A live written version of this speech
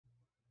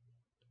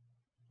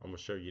I'm gonna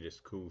show you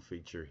this cool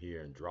feature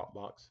here in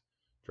Dropbox.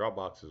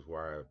 Dropbox is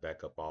where I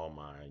back up all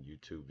my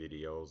YouTube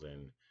videos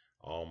and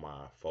all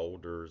my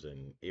folders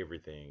and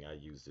everything. I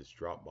use this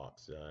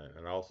Dropbox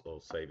and I also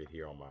save it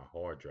here on my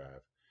hard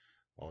drive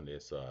on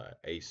this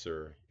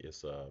Acer.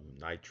 It's a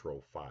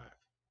Nitro 5,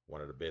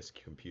 one of the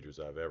best computers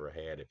I've ever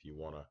had. If you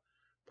want to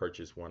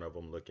purchase one of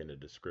them, look in the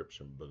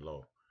description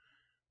below.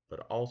 But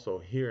also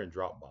here in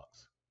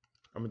Dropbox,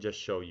 I'm gonna just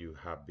show you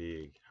how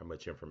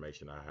much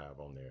information I have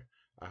on there.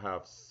 I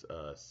have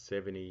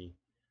 70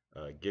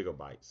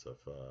 gigabytes of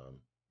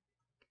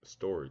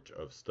storage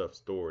of stuff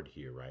stored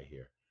here, right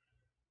here.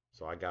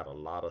 So I got a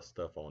lot of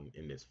stuff on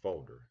in this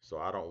folder. So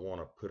I don't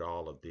want to put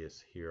all of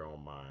this here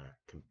on my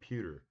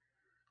computer.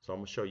 So I'm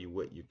gonna show you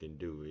what you can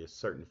do. There's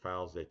certain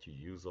files that you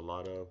use a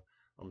lot of.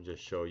 I'm gonna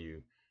just show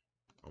you.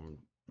 I'm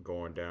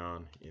going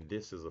down, and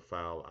this is a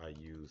file I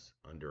use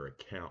under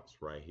accounts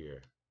right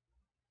here.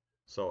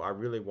 So I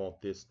really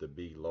want this to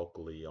be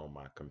locally on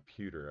my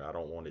computer. I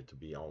don't want it to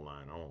be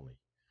online only.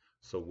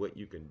 So what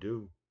you can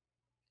do,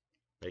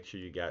 make sure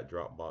you got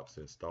Dropbox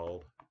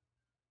installed.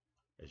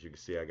 As you can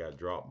see, I got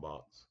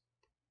Dropbox.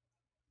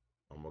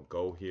 I'm gonna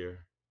go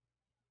here,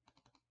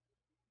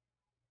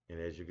 and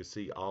as you can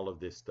see, all of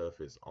this stuff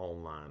is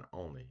online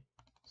only.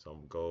 So I'm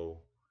gonna go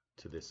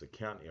to this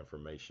account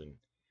information,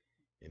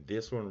 and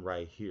this one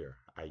right here,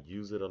 I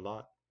use it a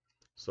lot.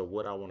 So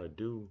what I want to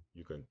do,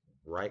 you can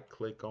right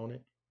click on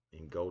it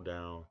and go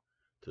down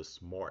to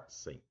Smart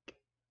Sync.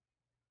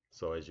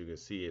 So as you can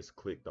see, it's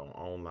clicked on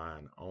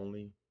online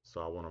only.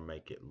 So I want to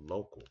make it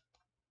local.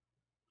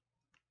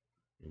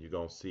 And you're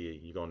going to see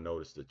it. You're going to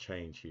notice the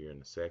change here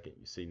in a second.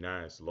 You see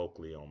now it's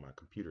locally on my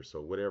computer.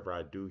 So whatever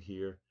I do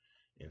here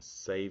and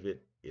save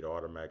it, it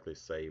automatically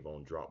save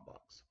on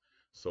Dropbox.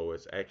 So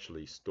it's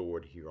actually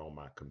stored here on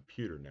my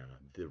computer now.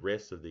 The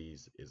rest of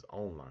these is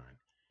online.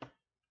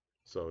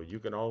 So you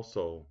can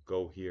also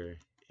go here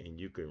and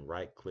you can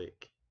right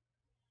click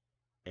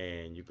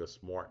and you can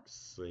smart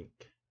sync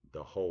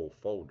the whole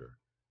folder.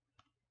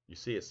 You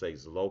see it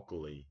says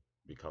locally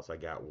because I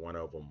got one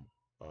of them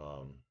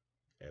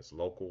as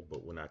local,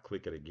 but when I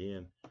click it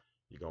again,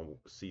 you're going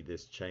to see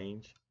this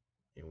change.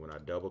 And when I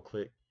double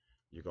click,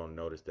 you're going to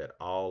notice that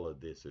all of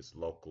this is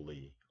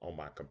locally on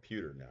my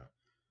computer now.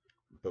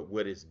 But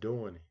what it's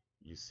doing,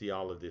 you see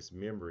all of this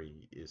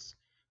memory is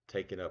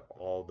taking up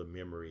all the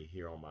memory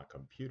here on my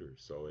computer.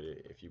 So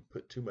if you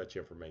put too much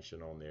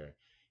information on there,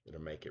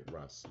 it'll make it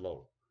run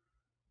slow.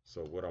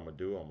 So what I'm going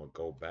to do, I'm going to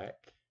go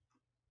back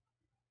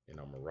and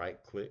I'm going to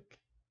right click.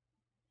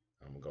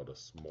 I'm going to go to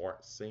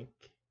Smart Sync,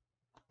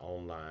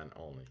 online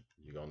only.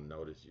 You're going to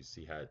notice, you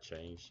see how it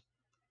changed.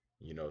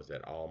 You notice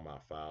that all my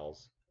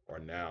files are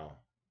now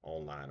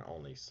online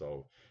only.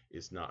 So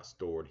it's not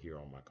stored here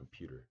on my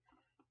computer.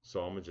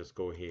 So I'm going to just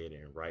go ahead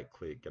and right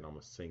click and I'm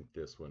going to sync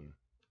this one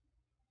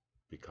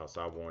because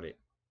I want it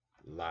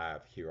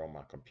live here on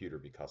my computer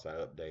because I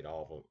update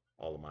all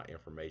of my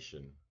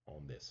information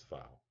on this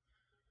file.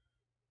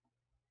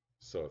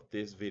 So if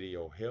this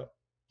video helped,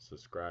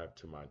 subscribe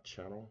to my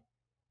channel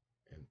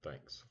and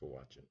thanks for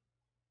watching.